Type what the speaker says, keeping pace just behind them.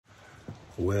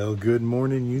Well, good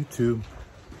morning, YouTube.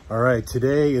 All right,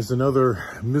 today is another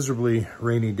miserably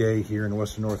rainy day here in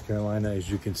Western North Carolina. As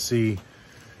you can see,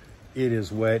 it is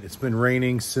wet. It's been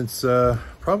raining since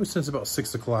probably since about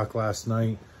 6 o'clock last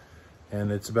night,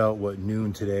 and it's about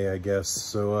noon today, I guess.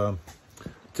 So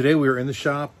today we are in the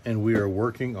shop and we are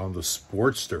working on the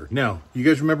Sportster. Now, you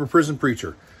guys remember Prison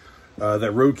Preacher,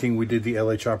 that Road King we did the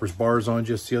LA Choppers bars on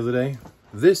just the other day?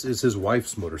 This is his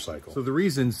wife's motorcycle. So the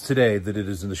reasons today that it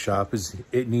is in the shop is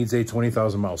it needs a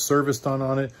 20,000 mile service done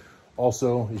on it.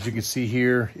 Also, as you can see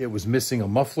here, it was missing a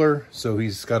muffler. So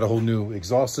he's got a whole new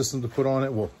exhaust system to put on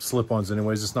it. Well, slip-ons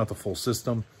anyways, it's not the full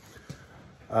system.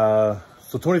 So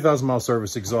 20,000 mile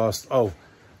service exhaust. Oh,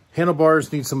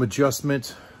 handlebars need some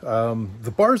adjustment.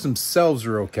 The bars themselves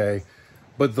are okay,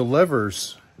 but the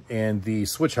levers and the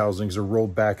switch housings are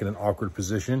rolled back in an awkward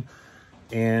position.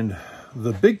 And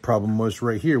the big problem was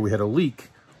right here, we had a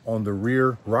leak on the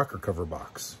rear rocker cover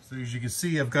box. So as you can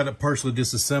see, I've got it partially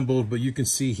disassembled, but you can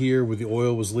see here where the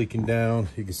oil was leaking down,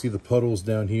 you can see the puddles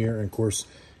down here. And of course,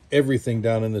 everything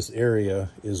down in this area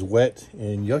is wet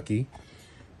and yucky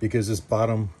because this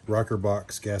bottom rocker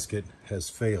box gasket has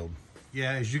failed.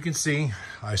 Yeah, as you can see,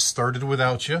 I started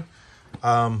without you.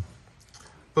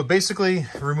 But basically,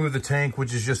 remove the tank,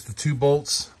 which is just the 2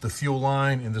 bolts, the fuel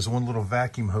line, and there's one little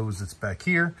vacuum hose that's back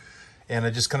here. And I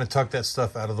just kind of tuck that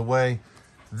stuff out of the way.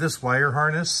 This wire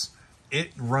harness,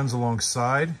 it runs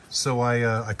alongside. So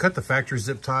I cut the factory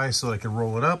zip tie so I can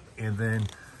roll it up and then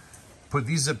put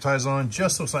these zip ties on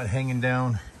just so it's not hanging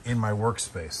down in my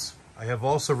workspace. I have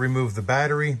also removed the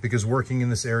battery because working in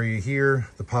this area here,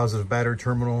 the positive battery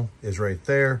terminal is right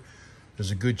there.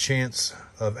 There's a good chance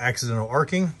of accidental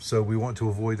arcing, so we want to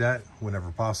avoid that whenever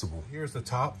possible. Here's the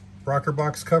top rocker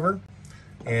box cover.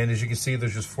 And as you can see,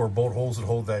 there's just 4 bolt holes that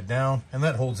hold that down, and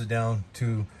that holds it down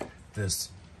to this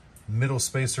middle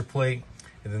spacer plate.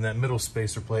 And then that middle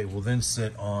spacer plate will then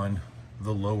sit on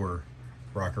the lower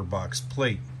rocker box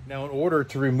plate. Now, in order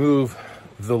to remove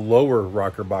the lower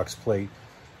rocker box plate,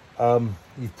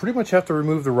 you pretty much have to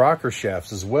remove the rocker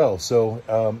shafts as well. So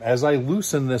as I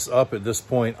loosen this up at this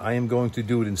point, I am going to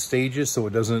do it in stages so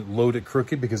it doesn't load it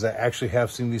crooked, because I actually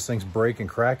have seen these things break and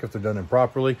crack if they're done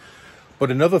improperly. But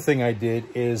another thing I did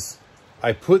is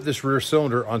I put this rear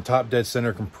cylinder on top dead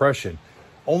center compression,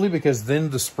 only because then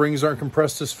the springs aren't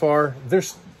compressed this far. You're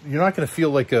not going to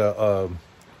feel like a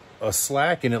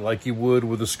slack in it like you would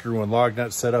with a screw and lug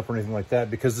nut setup or anything like that,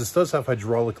 because this does have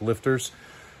hydraulic lifters.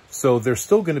 So there's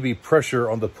still going to be pressure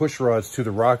on the push rods to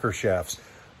the rocker shafts.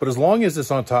 But as long as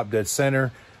it's on top dead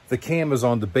center, the cam is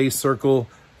on the base circle,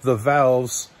 the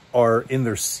valves are in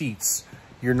their seats,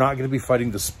 you're not going to be fighting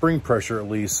the spring pressure, at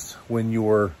least when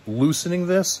you're loosening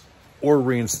this or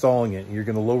reinstalling it. You're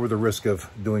going to lower the risk of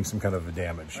doing some kind of a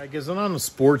damage. I guess on a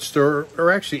Sportster,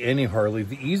 or actually any Harley,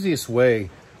 the easiest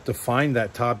way to find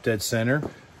that top dead center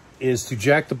is to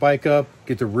jack the bike up,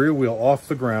 get the rear wheel off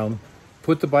the ground,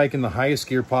 put the bike in the highest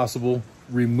gear possible,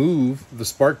 remove the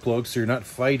spark plug so you're not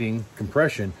fighting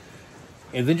compression,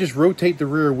 and then just rotate the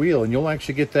rear wheel and you'll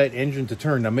actually get that engine to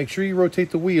turn. Now make sure you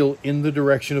rotate the wheel in the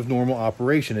direction of normal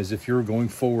operation, as if you're going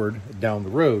forward down the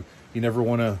road. You never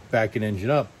want to back an engine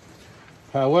up.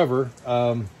 However,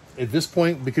 at this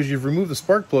point, because you've removed the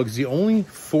spark plugs, the only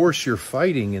force you're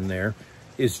fighting in there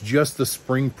is just the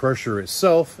spring pressure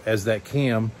itself as that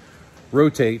cam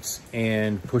rotates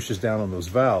and pushes down on those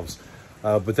valves.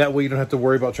 But that way you don't have to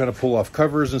worry about trying to pull off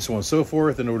covers and so on and so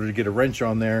forth in order to get a wrench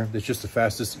on there. That's just the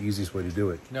fastest, easiest way to do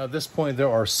it. Now at this point, there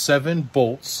are 7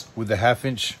 bolts with the 1/2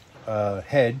 inch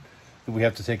head that we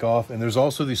have to take off. And there's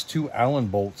also these 2 Allen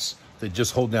bolts that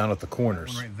just hold down at the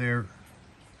corners. One right there.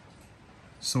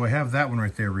 So I have that one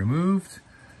right there removed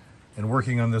and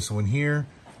working on this one here.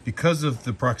 Because of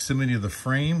the proximity of the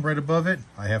frame right above it,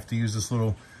 I have to use this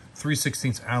little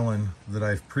 3/16 Allen that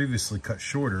I've previously cut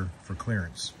shorter for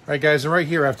clearance. All right, guys, and right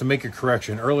here I have to make a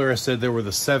correction. Earlier I said there were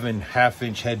the 7 1/2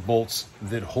 inch head bolts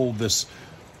that hold this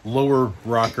lower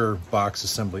rocker box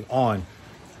assembly on,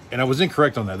 and I was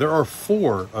incorrect on that. There are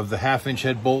 4 of the 1/2 inch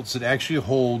head bolts that actually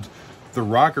hold the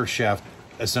rocker shaft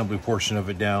assembly portion of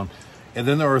it down, and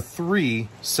then there are 3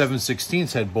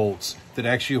 7/16 head bolts that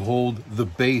actually hold the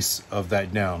base of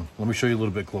that down. Let me show you a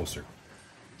little bit closer.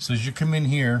 So as you come in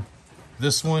here,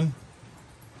 this one,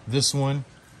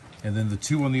 and then the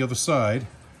 2 on the other side,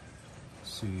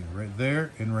 see right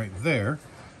there and right there,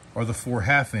 are the 4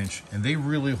 1/2 inch, and they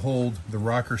really hold the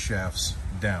rocker shafts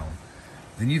down.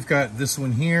 Then you've got this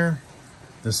one here,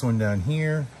 this one down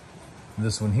here, and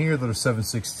this one here that are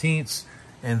 7/16,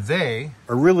 and they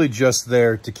are really just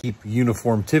there to keep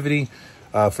uniformity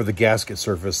for the gasket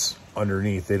surface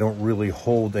underneath. They don't really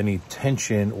hold any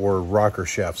tension or rocker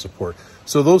shaft support.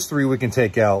 So those three we can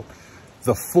take out.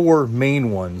 The four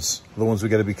main ones, the ones we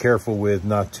got to be careful with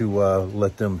not to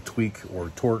let them tweak or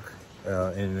torque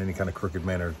in any kind of crooked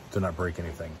manner to not break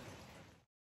anything.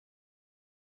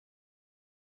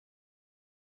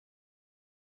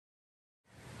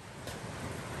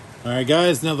 All right,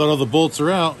 guys, now that all the bolts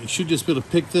are out, you should just be able to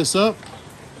pick this up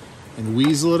and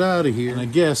weasel it out of here. And I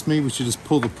guess maybe we should just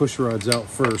pull the push rods out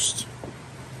first.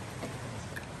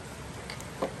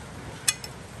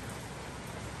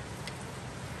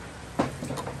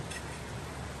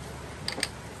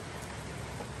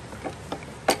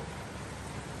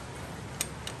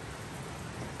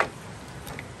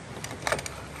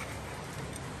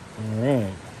 All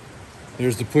right,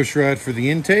 there's the push rod for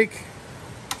the intake.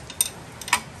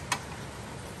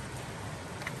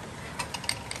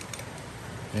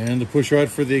 And the push rod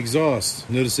for the exhaust.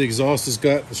 Notice the exhaust has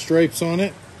got the stripes on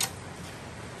it.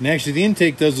 And actually the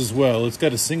intake does as well. It's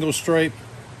got a single stripe.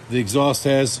 The exhaust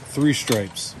has 3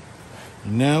 stripes.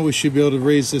 And now we should be able to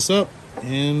raise this up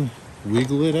and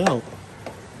wiggle it out.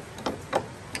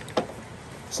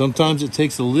 Sometimes it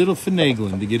takes a little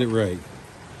finagling to get it right.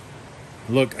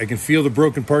 Look, I can feel the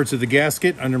broken parts of the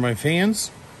gasket under my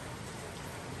hands.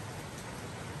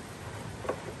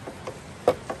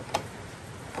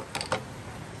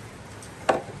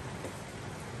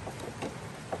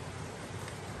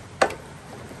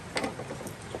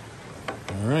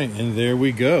 All right, and there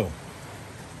we go.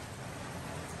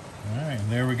 All right, and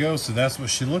there we go. So that's what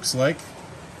she looks like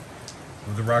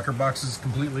with the rocker boxes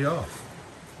completely off.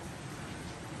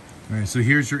 All right, so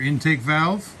here's your intake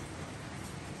valve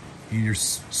and your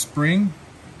spring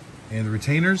and the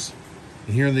retainers.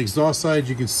 And here on the exhaust side,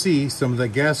 you can see some of that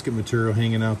gasket material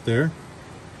hanging out there.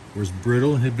 It was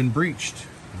brittle and had been breached.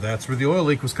 That's where the oil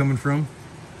leak was coming from.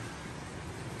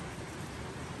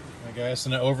 Guys, so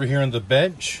now over here on the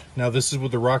bench, now this is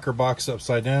with the rocker box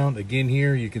upside down. Again,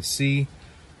 here you can see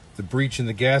the breach in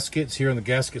the gaskets here on the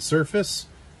gasket surface,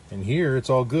 and here it's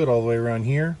all good all the way around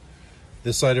here.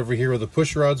 This side over here where the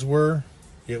push rods were,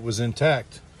 it was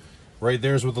intact. Right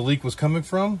there's where the leak was coming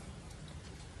from.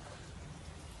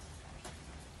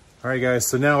 All right, guys,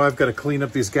 so now I've got to clean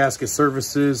up these gasket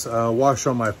surfaces, wash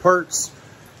all my parts,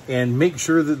 and make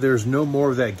sure that there's no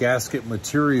more of that gasket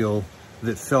material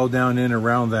that fell down in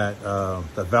around that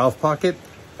valve pocket.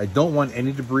 I don't want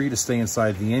any debris to stay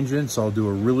inside the engine, so I'll do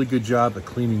a really good job at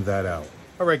cleaning that out.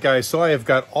 All right, guys, so I have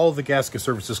got all the gasket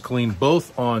surfaces cleaned,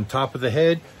 both on top of the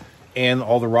head and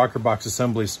all the rocker box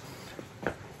assemblies.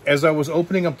 As I was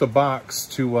opening up the box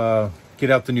to get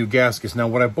out the new gaskets, now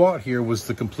what I bought here was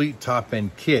the complete top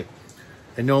end kit.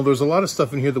 And no, there's a lot of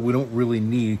stuff in here that we don't really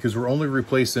need because we're only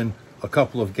replacing a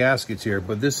couple of gaskets here,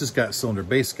 but this has got cylinder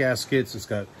base gaskets, it's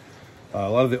got a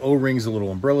lot of the O-rings, the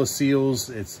little umbrella seals.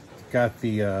 It's got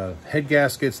the head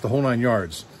gaskets, the whole 9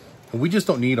 yards. And we just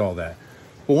don't need all that.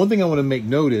 But one thing I want to make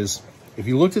note is, if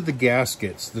you looked at the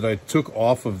gaskets that I took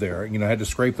off of there, you know, I had to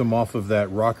scrape them off of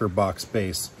that rocker box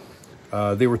base.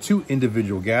 They were 2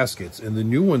 individual gaskets. And the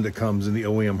new one that comes in the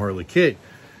OEM Harley kit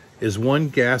is 1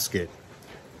 gasket.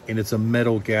 And it's a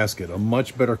metal gasket, a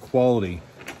much better quality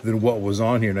than what was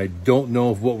on here. And I don't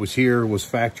know if what was here was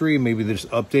factory. Maybe they just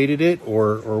updated it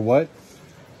or what.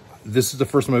 This is the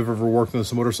first time I've ever worked on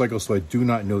this motorcycle, so I do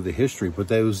not know the history, but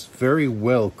that was very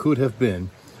well could have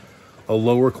been a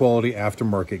lower quality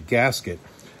aftermarket gasket,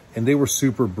 and they were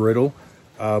super brittle.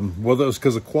 Whether it was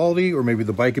because of quality or maybe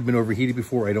the bike had been overheated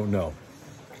before, I don't know.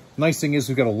 Nice thing is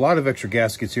we've got a lot of extra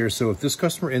gaskets here, so if this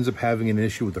customer ends up having an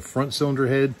issue with the front cylinder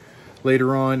head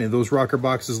later on and those rocker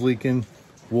boxes leaking,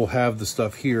 we'll have the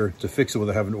stuff here to fix it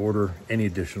without having to order any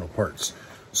additional parts.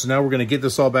 So now we're going to get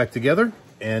this all back together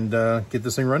and get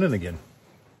this thing running again.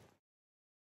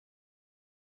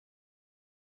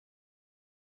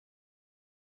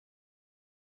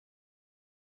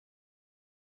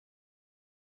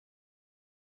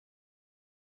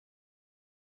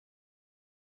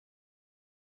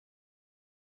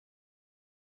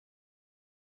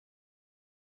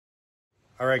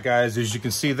 All right, guys, as you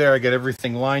can see there, I got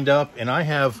everything lined up and I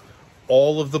have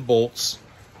all of the bolts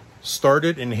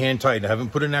started and hand tight. I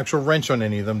haven't put an actual wrench on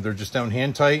any of them. They're just down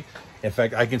hand tight. In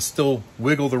fact, I can still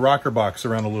wiggle the rocker box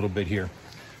around a little bit here.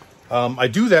 I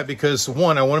do that because,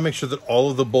 one, I want to make sure that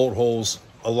all of the bolt holes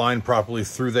align properly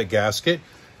through that gasket.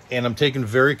 And I'm taking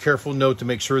very careful note to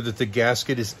make sure that the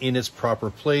gasket is in its proper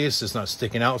place. It's not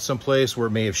sticking out someplace where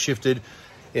it may have shifted.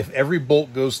 If every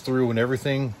bolt goes through and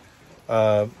everything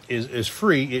is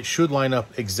free, it should line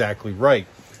up exactly right.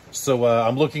 So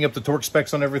I'm looking up the torque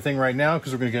specs on everything right now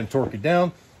because we're going to torque it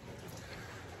down.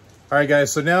 All right,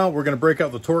 guys, so now we're going to break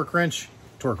out the torque wrench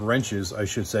torque wrenches, I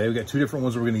should say. We've got two different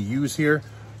ones we're going to use here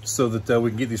so that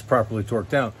we can get these properly torqued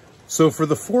down. So for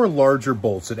the four larger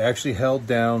bolts, it actually held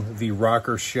down the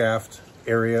rocker shaft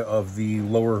area of the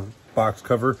lower box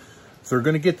cover. So they're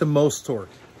going to get the most torque.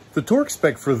 The torque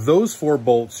spec for those four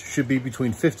bolts should be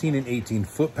between 15 and 18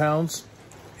 foot-pounds.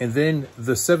 And then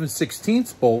the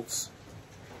 7/16 bolts,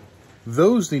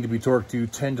 those need to be torqued to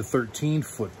 10 to 13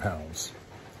 foot-pounds.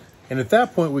 And at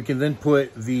that point, we can then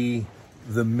put the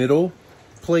middle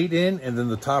plate in and then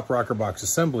the top rocker box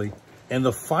assembly. And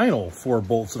the final four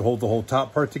bolts that hold the whole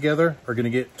top part together are going to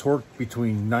get torqued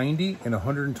between 90 and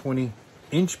 120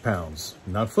 inch-pounds,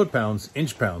 not foot-pounds,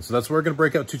 inch-pounds. So that's where we're going to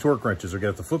break out two torque wrenches. I've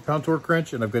got the foot-pound torque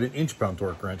wrench and I've got an inch-pound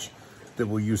torque wrench that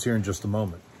we'll use here in just a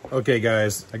moment. Okay,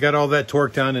 guys, I got all that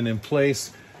torqued down and in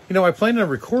place. You know, I planned on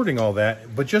recording all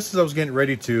that, but just as I was getting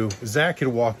ready to, Zach had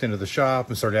walked into the shop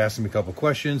and started asking me a couple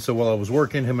questions. So while I was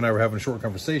working, him and I were having a short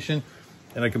conversation,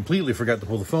 and I completely forgot to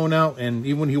pull the phone out. And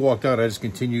even when he walked out, I just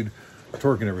continued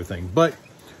torquing everything. But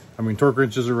I mean, torque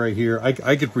wrenches are right here.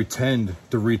 I could pretend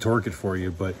to retorque it for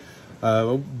you, but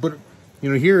you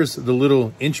know, here's the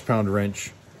little inch-pound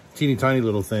wrench, teeny tiny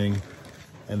little thing,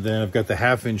 and then I've got the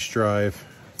 1/2-inch drive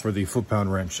for the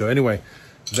foot-pound wrench. So anyway,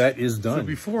 that is done. So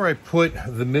before I put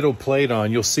the middle plate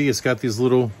on, you'll see it's got these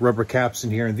little rubber caps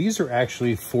in here, and these are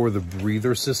actually for the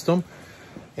breather system.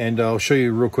 And I'll show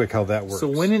you real quick how that works. So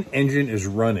when an engine is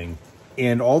running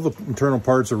and all the internal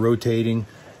parts are rotating,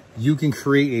 you can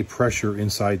create a pressure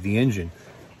inside the engine.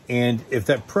 And if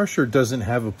that pressure doesn't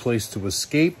have a place to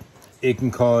escape, it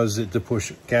can cause it to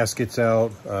push gaskets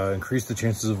out, increase the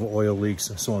chances of oil leaks,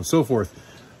 and so on and so forth.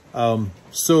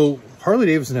 So Harley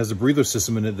Davidson has a breather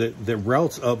system in it that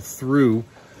routes up through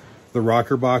the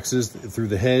rocker boxes, through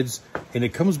the heads, and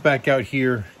it comes back out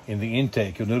here in the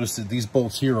intake. You'll notice that these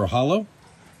bolts here are hollow.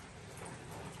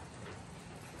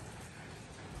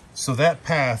 So that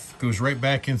path goes right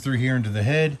back in through here into the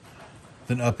head,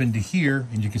 then up into here,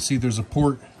 and you can see there's a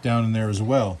port down in there as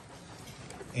well.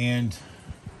 And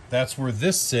that's where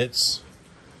this sits.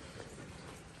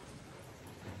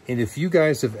 And if you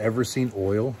guys have ever seen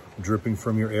oil dripping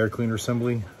from your air cleaner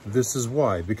assembly, this is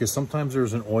why. Because sometimes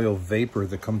there's an oil vapor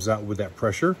that comes out with that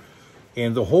pressure.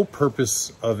 And the whole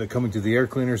purpose of it coming to the air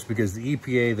cleaner is because the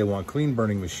EPA, they want clean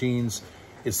burning machines.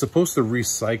 It's supposed to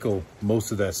recycle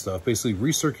most of that stuff, basically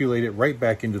recirculate it right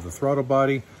back into the throttle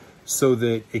body so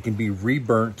that it can be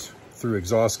reburnt through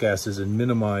exhaust gases and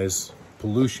minimize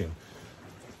pollution.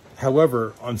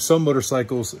 However, on some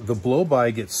motorcycles, the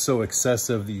blow-by gets so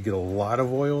excessive that you get a lot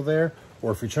of oil there.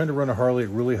 Or if you're trying to run a Harley at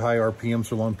really high RPMs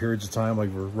for long periods of time,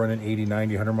 like we're running 80,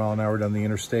 90, 100 mile an hour down the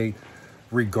interstate,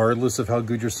 regardless of how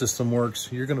good your system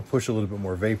works, you're going to push a little bit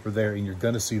more vapor there, and you're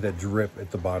going to see that drip at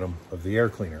the bottom of the air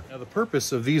cleaner. Now, the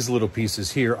purpose of these little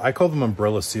pieces here, I call them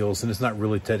umbrella seals, and it's not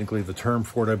really technically the term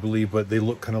for it, I believe, but they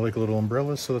look kind of like little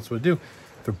umbrellas, so that's what I do.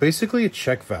 They're basically a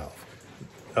check valve.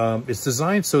 It's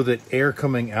designed so that air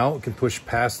coming out can push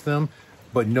past them,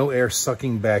 but no air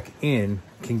sucking back in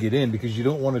can get in, because you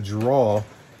don't want to draw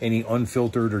any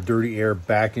unfiltered or dirty air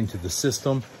back into the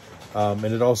system. And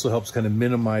it also helps kind of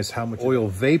minimize how much oil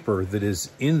vapor that is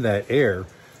in that air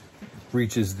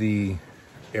reaches the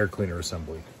air cleaner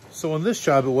assembly. So on this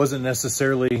job, it wasn't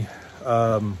necessarily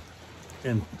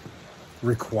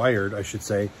required, I should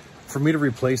say, for me to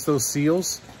replace those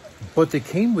seals, but they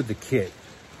came with the kit.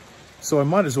 So I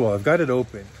might as well. I've got it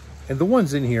open. And the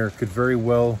ones in here could very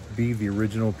well be the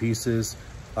original pieces.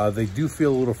 They do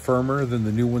feel a little firmer than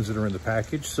the new ones that are in the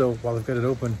package. So while I've got it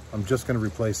open, I'm just going to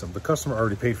replace them. The customer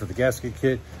already paid for the gasket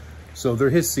kit, so they're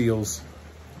his seals.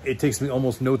 It takes me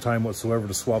almost no time whatsoever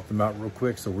to swap them out real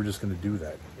quick, so we're just going to do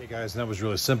that. Hey guys, that was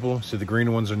really simple. So the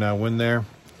green ones are now in there.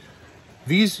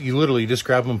 These, you literally just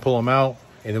grab them and pull them out,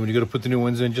 and then when you go to put the new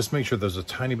ones in, just make sure there's a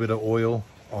tiny bit of oil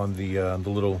on the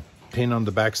little pin on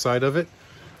the back side of it,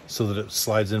 so that it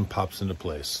slides in and pops into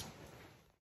place.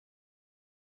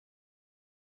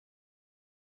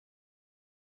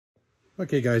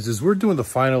 Okay guys, as we're doing the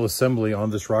final assembly on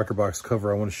this rocker box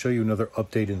cover, I want to show you another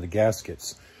update in the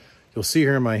gaskets. You'll see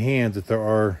here in my hand that there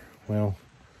are, well,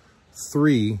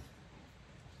 three,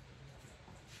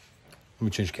 let me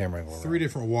change camera angle. Three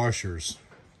different washers.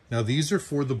 Now these are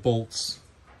for the bolts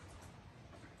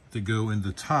that go in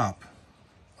the top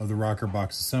of the rocker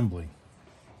box assembly.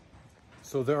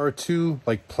 So there are two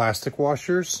like plastic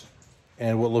washers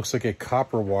and what looks like a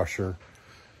copper washer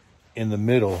in the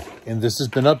middle, and this has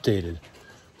been updated.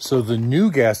 So the new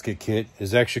gasket kit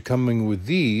is actually coming with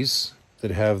these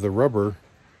that have the rubber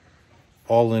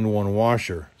all-in-one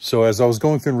washer. So as I was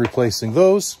going through and replacing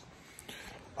those,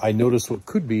 I noticed what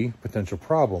could be a potential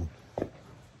problem. I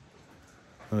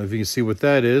don't know if you can see what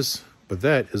that is, but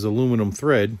that is aluminum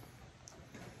thread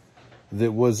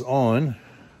that was on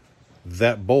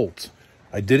that bolt.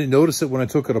 I didn't notice it when I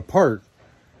took it apart,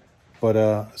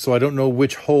 but so I don't know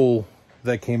which hole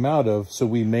that came out of, so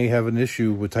we may have an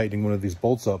issue with tightening one of these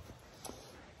bolts up,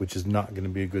 which is not going to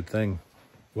be a good thing.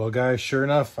 Well, guys, sure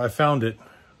enough, I found it.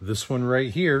 This one right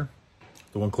here,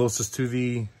 the one closest to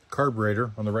the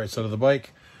carburetor on the right side of the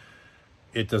bike,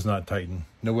 it does not tighten.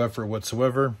 No effort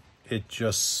whatsoever. It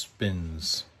just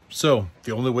spins. So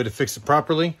the only way to fix it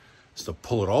properly is to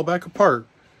pull it all back apart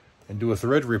and do a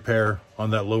thread repair on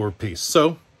that lower piece.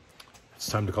 So it's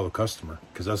time to call the customer,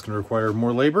 because that's going to require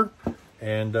more labor.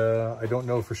 And I don't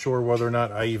know for sure whether or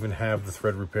not I even have the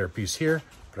thread repair piece here,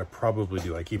 but I probably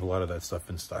do. I keep a lot of that stuff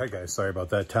in stock. All right, guys, sorry about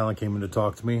that. Talent came in to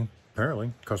talk to me.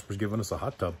 Apparently, customer's giving us a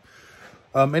hot tub.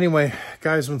 Anyway,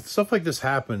 guys, when stuff like this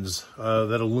happens,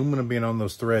 that aluminum being on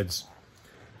those threads,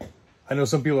 I know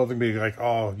some people are going to be like,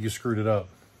 oh, you screwed it up.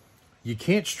 You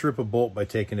can't strip a bolt by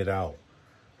taking it out.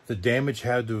 The damage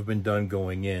had to have been done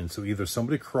going in. So either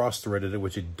somebody cross-threaded it,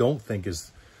 which I don't think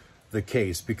is the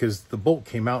case, because the bolt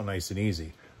came out nice and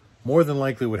easy. More than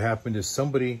likely what happened is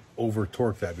somebody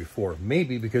over-torqued that before.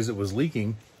 Maybe because it was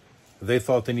leaking, they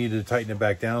thought they needed to tighten it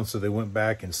back down, so they went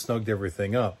back and snugged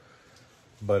everything up.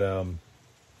 But,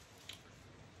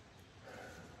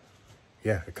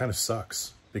 yeah, it kind of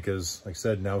sucks because, like I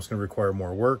said, now it's going to require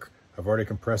more work. I've already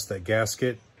compressed that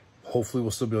gasket. Hopefully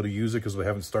we'll still be able to use it because we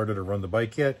haven't started or run the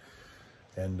bike yet.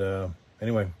 And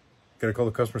anyway, got to call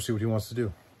the customer, see what he wants to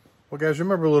do. Well, guys,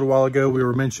 remember a little while ago we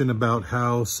were mentioning about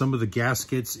how some of the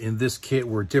gaskets in this kit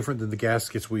were different than the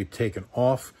gaskets we'd taken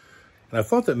off. And I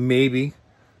thought that maybe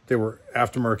there were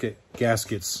aftermarket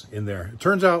gaskets in there. It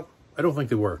turns out, I don't think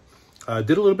they were.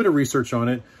 Did a little bit of research on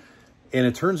it, and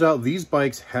it turns out these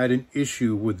bikes had an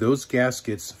issue with those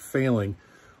gaskets failing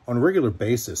on a regular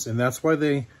basis, and that's why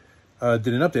they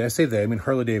did an update. I say that, I mean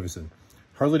Harley Davidson.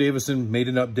 Harley Davidson made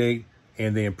an update,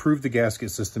 and they improved the gasket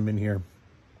system in here.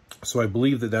 So I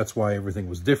believe that that's why everything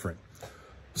was different.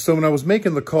 So when I was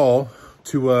making the call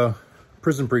to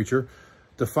Prison Preacher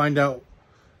to find out,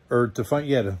 or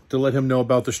to let him know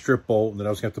about the strip bolt, and that I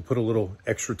was going to have to put a little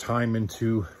extra time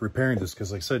into repairing this,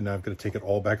 because like I said, now I've got to take it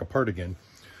all back apart again.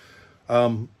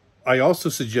 I also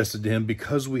suggested to him,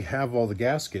 because we have all the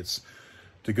gaskets,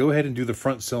 to go ahead and do the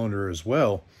front cylinder as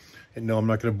well. And no, I'm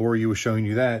not going to bore you with showing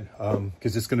you that,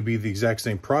 because it's going to be the exact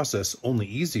same process, only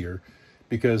easier,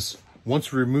 because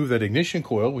once we remove that ignition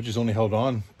coil, which is only held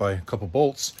on by a couple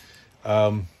bolts,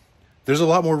 there's a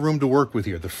lot more room to work with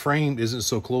here. The frame isn't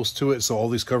so close to it, so all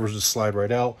these covers just slide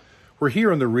right out. We're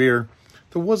here on the rear.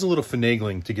 There was a little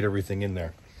finagling to get everything in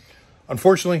there.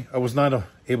 Unfortunately, I was not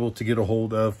able to get a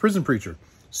hold of Prison Preacher.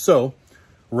 So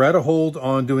we're at a hold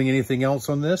on doing anything else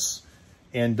on this.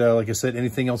 And like I said,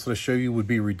 anything else that I show you would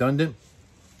be redundant.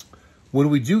 When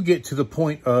we do get to the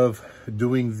point of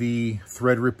doing the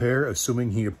thread repair,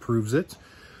 assuming he approves it,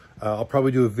 I'll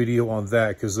probably do a video on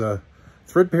that, because thread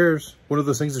repair is one of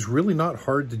those things that's really not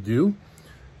hard to do,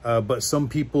 but some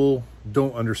people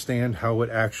don't understand how it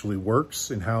actually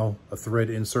works and how a thread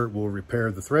insert will repair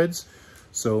the threads.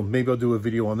 So maybe I'll do a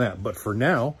video on that. But for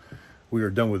now, we are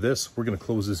done with this. We're going to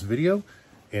close this video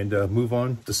and move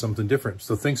on to something different.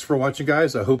 So thanks for watching,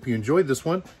 guys. I hope you enjoyed this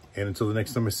one. And until the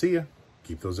next time I see you,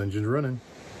 keep those engines running.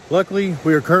 Luckily,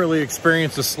 we are currently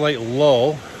experiencing a slight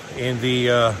lull in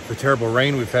the terrible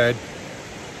rain we've had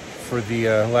for the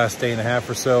last day and a half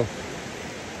or so.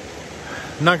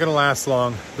 Not going to last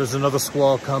long. There's another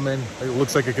squall coming. It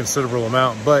looks like a considerable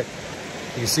amount, but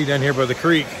you can see down here by the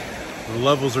creek, the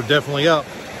levels are definitely up.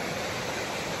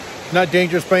 Not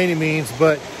dangerous by any means,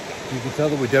 but you can tell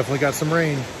that we definitely got some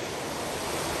rain.